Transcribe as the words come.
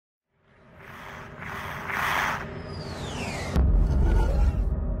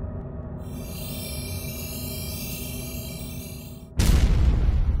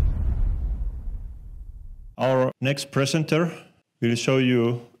Next presenter will show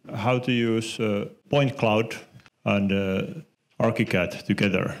you how to use point cloud and ArchiCAD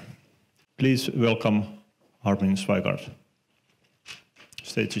together. Please welcome Armin Schweigardtin.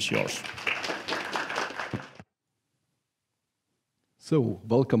 Stage is yours. So,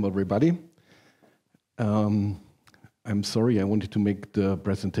 welcome everybody. I'm sorry, I wanted to make the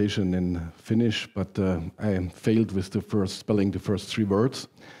presentation in Finnish, but I failed with spelling the first 3 words.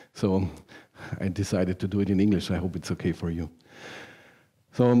 So I decided to do it in English. I hope it's okay for you.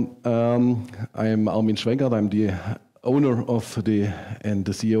 So I'm Armin Schweigardtin. I'm the owner of and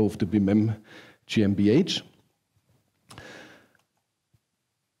the CEO of the BIMm GmbH.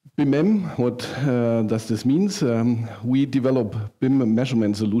 BIMm, what does this mean? We develop BIM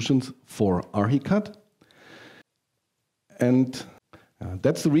measurement solutions for ArchiCAD. And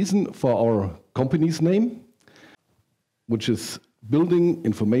that's the reason for our company's name, which is Building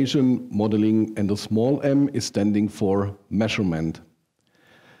Information Modeling, and the small m is standing for measurement.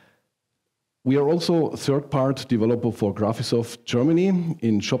 We are also a third-party developer for Graphisoft Germany.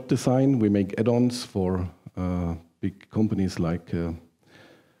 In shop design, we make add-ons for big companies like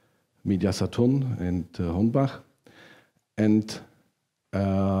Media Saturn and Hornbach. And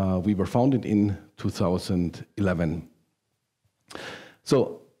we were founded in 2011.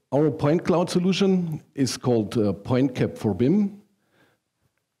 So our point cloud solution is called PointCap for BIM.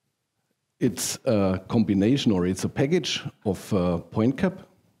 It's a combination, or it's a package of PointCap.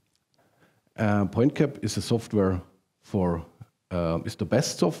 PointCap is a software is the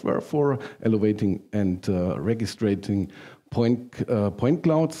best software for elevating and registering point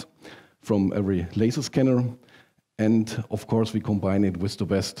clouds from every laser scanner. And of course, we combine it with the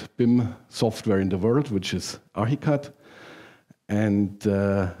best BIM software in the world, which is ArchiCAD. And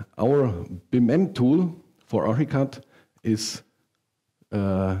our BIMm tool for ArchiCAD is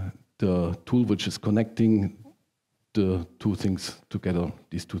the tool which is connecting these two things together.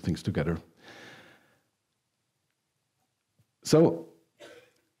 So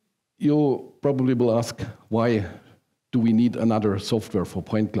you probably will ask, why do we need another software for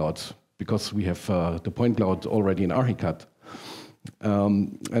point clouds? Because we have the point cloud already in ArchiCAD.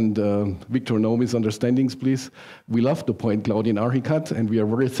 Victor, no misunderstandings, please. We love the point cloud in ArchiCAD, and we are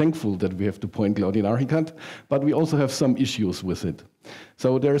very thankful that we have the point cloud in ArchiCAD, but we also have some issues with it.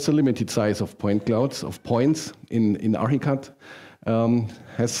 So there is a limited size of point clouds, of points in ArchiCAD.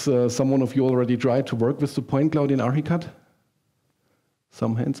 Has someone of you already tried to work with the point cloud in ArchiCAD?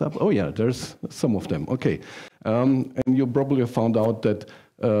 Some hands up? Oh yeah, there's some of them, okay. And you probably have found out that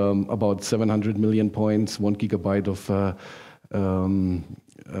about 700 million points, 1 gigabyte of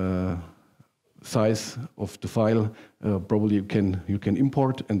size of the file, probably you can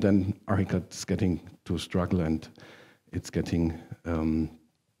import, and then ArchiCAD is getting to struggle, and it's getting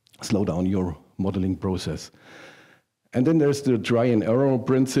slow down your modeling process. And then there's the try and error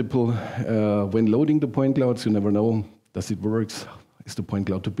principle. When loading the point clouds, you never know, does it work? Is the point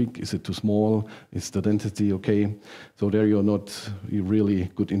cloud too big? Is it too small? Is the density okay? So there you're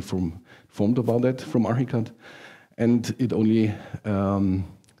really good informed about that from ArchiCAD. And it only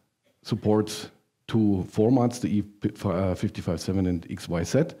supports 2 formats, the E557 and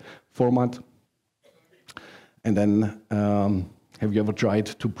XYZ format. And then, have you ever tried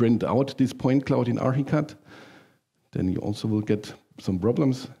to print out this point cloud in ArchiCAD? Then you also will get some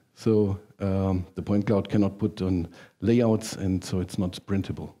problems. So the point cloud cannot put on layouts, and so it's not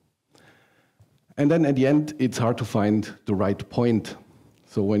printable. And then at the end, it's hard to find the right point.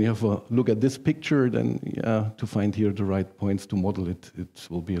 So when you have a look at this picture, then to find here the right points to model it, it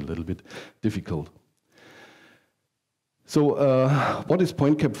will be a little bit difficult. So what is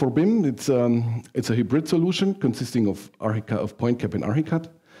PointCap for BIM? It's a hybrid solution consisting of PointCap and ArchiCAD.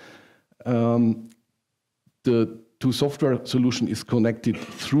 The 2 software solution is connected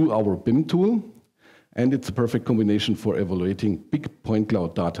through our BIM tool, and it's a perfect combination for evaluating big point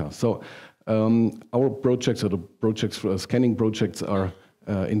cloud data. So our projects, or the projects for scanning projects, are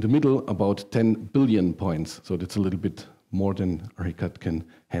in the middle about 10 billion points. So that's a little bit more than ArchiCAD can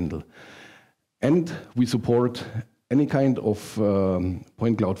handle. And we support any kind of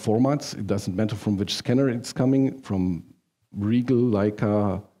point cloud formats. It doesn't matter from which scanner it's coming, from Regal,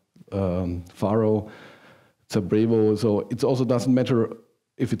 Leica, Faro, Zabrevo. So it also doesn't matter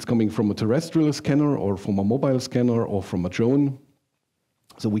if it's coming from a terrestrial scanner or from a mobile scanner or from a drone.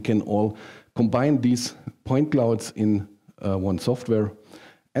 So we can all combine these point clouds in one software,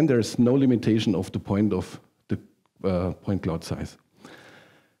 and there's no limitation of the point cloud size.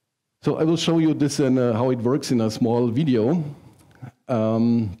 So I will show you this and how it works in a small video.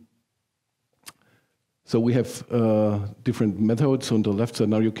 So we have different methods on the left side.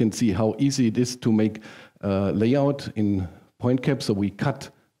 Now you can see how easy it is to make layout in PointCap. So we cut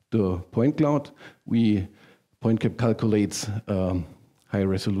the point cloud. PointCap calculates high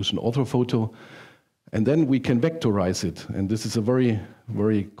resolution orthophoto, and then we can vectorize it. And this is a very,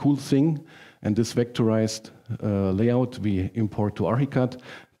 very cool thing. And this vectorized layout we import to ArchiCAD.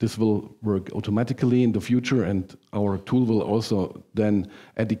 This will work automatically in the future, and our tool will also then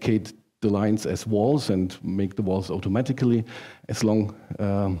indicate the lines as walls and make the walls automatically. As long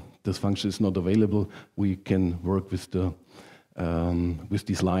this function is not available, we can work with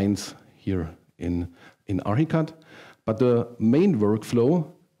these lines here in ArchiCAD. But the main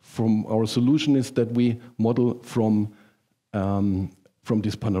workflow from our solution is that we model from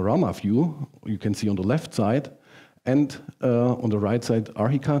this panorama view. You can see on the left side, and on the right side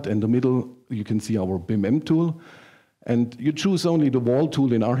ArchiCAD. In the middle you can see our BIMm tool. And you choose only the wall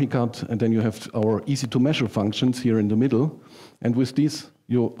tool in ArchiCAD, and then you have our easy to measure functions here in the middle. And with this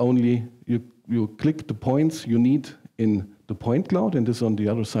you click the points you need in the point cloud, and this on the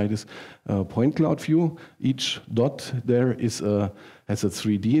other side is a point cloud view. Each dot there has a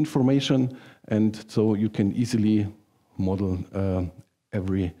 3D information, and so you can easily model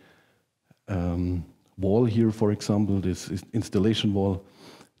every wall here, for example, this installation wall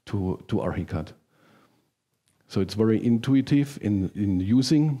to ArchiCAD. So it's very intuitive in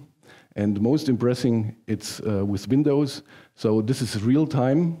using, and most impressive, it's with Windows. So this is real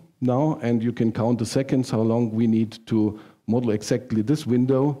time now, and you can count the seconds how long we need to model exactly this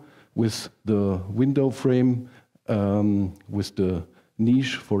window with the window frame, with the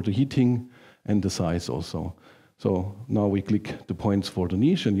niche for the heating, and the size also. So now we click the points for the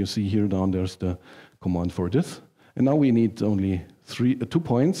niche, and you see here down there's the command for this. And now we need only 2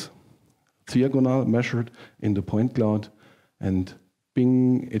 points, diagonal measured in the point cloud, and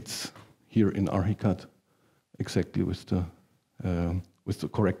bing, it's here in ArchiCAD exactly with the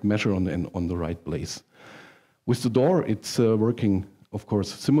correct measure on the right place. With the door, it's working, of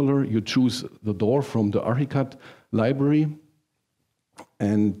course, similar. You choose the door from the ArchiCAD library,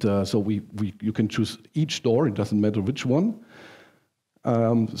 and so you can choose each door. It doesn't matter which one,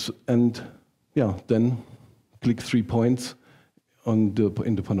 and yeah, then click 3 points in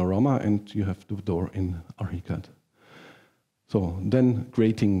the panorama, and you have the door in ArchiCAD. So then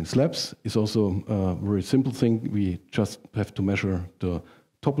creating slabs is also a very simple thing. We just have to measure the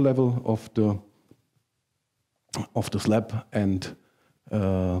top level of the slab, and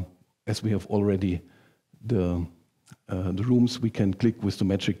as we have already the rooms, we can click with the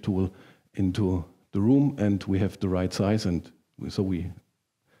magic tool into the room, and we have the right size, and so we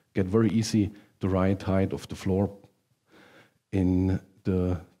get very easy the right height of the floor in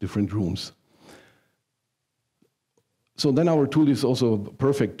the different rooms. So then our tool is also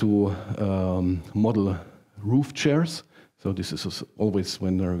perfect to model roof chairs. So this is always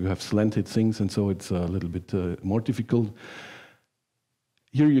when you have slanted things, and so it's a little bit more difficult.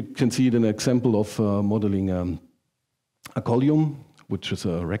 Here you can see an example of modeling a column, which is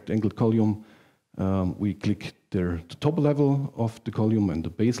a rectangle column. We click there the top level of the column and the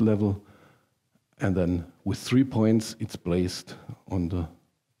base level, and then with 3 points it's placed on the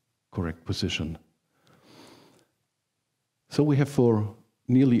correct position. So we have for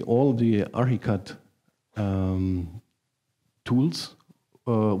nearly all the ArchiCAD tools,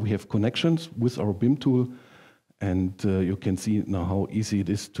 we have connections with our BIM tool, and you can see now how easy it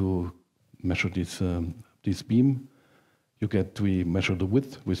is to measure this beam. We measure the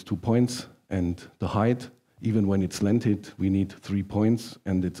width with 2 points, and the height, even when it's slanted, we need 3 points,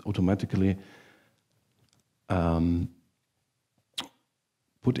 and it's automatically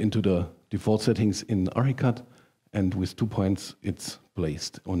put into the default settings in ArchiCAD, and with 2 points it's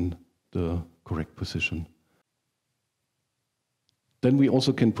placed on the correct position. Then we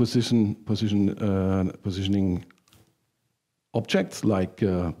also can positioning objects like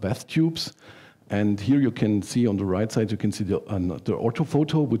bath tubes, and here you can see on the right side, you can see the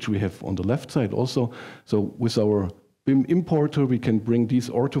orthophoto, which we have on the left side also. So with our BIM importer, we can bring these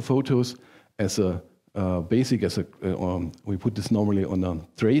orthophotos as a we put this normally on a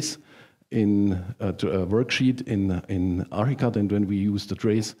trace in a worksheet in ArchiCAD, and then we use the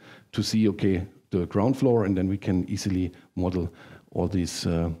trace to see, okay, the ground floor, and then we can easily model all these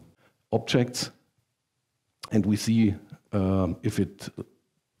objects, and we see if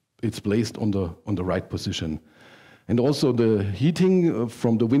it's placed on the right position. And also the heating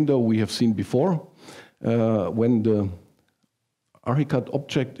from the window we have seen before. When the ArchiCAD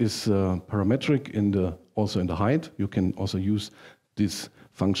object is parametric also in the height, you can also use this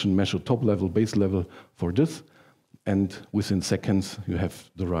function measure top level, base level for this, and within seconds you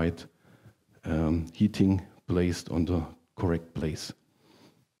have the right heating placed on the correct place.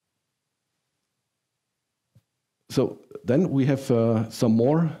 So then we have some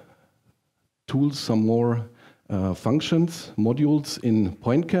more tools, some more functions, modules in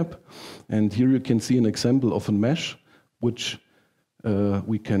PointCAD. And here you can see an example of a mesh which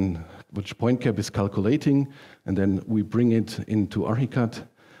PointCAD is calculating, and then we bring it into ArchiCAD.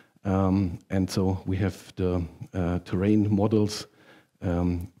 And so we have the terrain models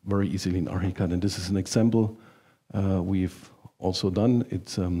very easily in ArchiCAD. And this is an example we've also done.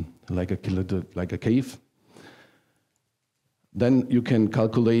 It's like a cave. Then you can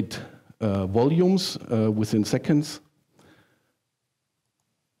calculate volumes within seconds.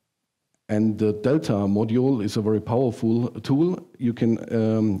 And the delta module is a very powerful tool. You can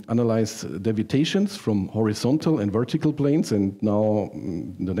analyze deviations from horizontal and vertical planes, and now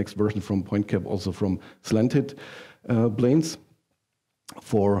the next version from PointCAD also from slanted planes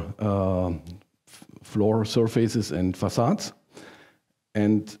for floor surfaces and facades.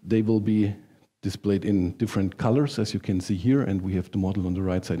 And they will be displayed in different colors, as you can see here, and we have the model on the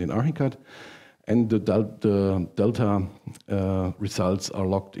right side in ArchiCAD. And the delta results are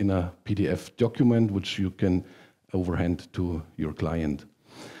logged in a PDF document, which you can overhand to your client.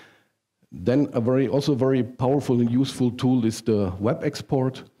 Then also very powerful and useful tool is the web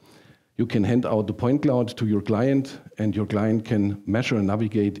export. You can hand out the point cloud to your client, and your client can measure and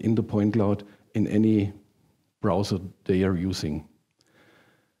navigate in the point cloud in any browser they are using.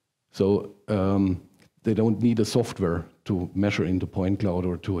 So they don't need a software to measure in the point cloud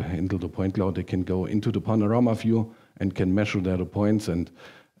or to handle the point cloud. They can go into the panorama view and can measure their points and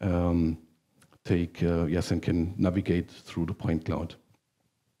and can navigate through the point cloud.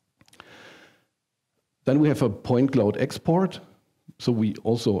 Then we have a point cloud export. So we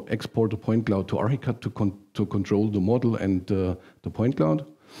also export the point cloud to ArchiCAD to control the model and the point cloud.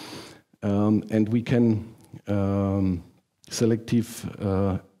 And we can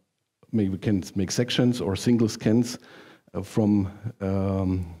maybe we can make sections or single scans from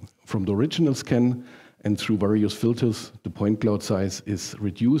the original scan, and through various filters, the point cloud size is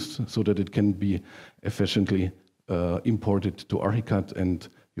reduced so that it can be efficiently imported to ArchiCAD, and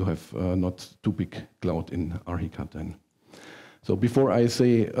you have not too big cloud in ArchiCAD then. So before I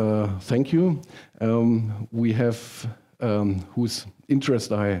say thank you, we have whose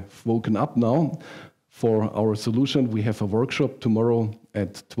interest I have woken up now for our solution. We have a workshop tomorrow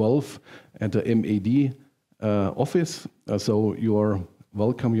at 12 at the MAD office. So you are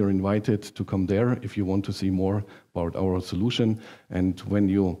welcome, you're invited to come there if you want to see more about our solution. And when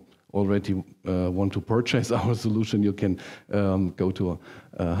you already want to purchase our solution, you can go to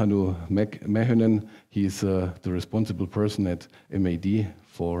Hannu Mähönen. He's the responsible person at MAD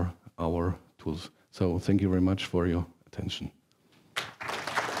for our tools. So thank you very much for your attention.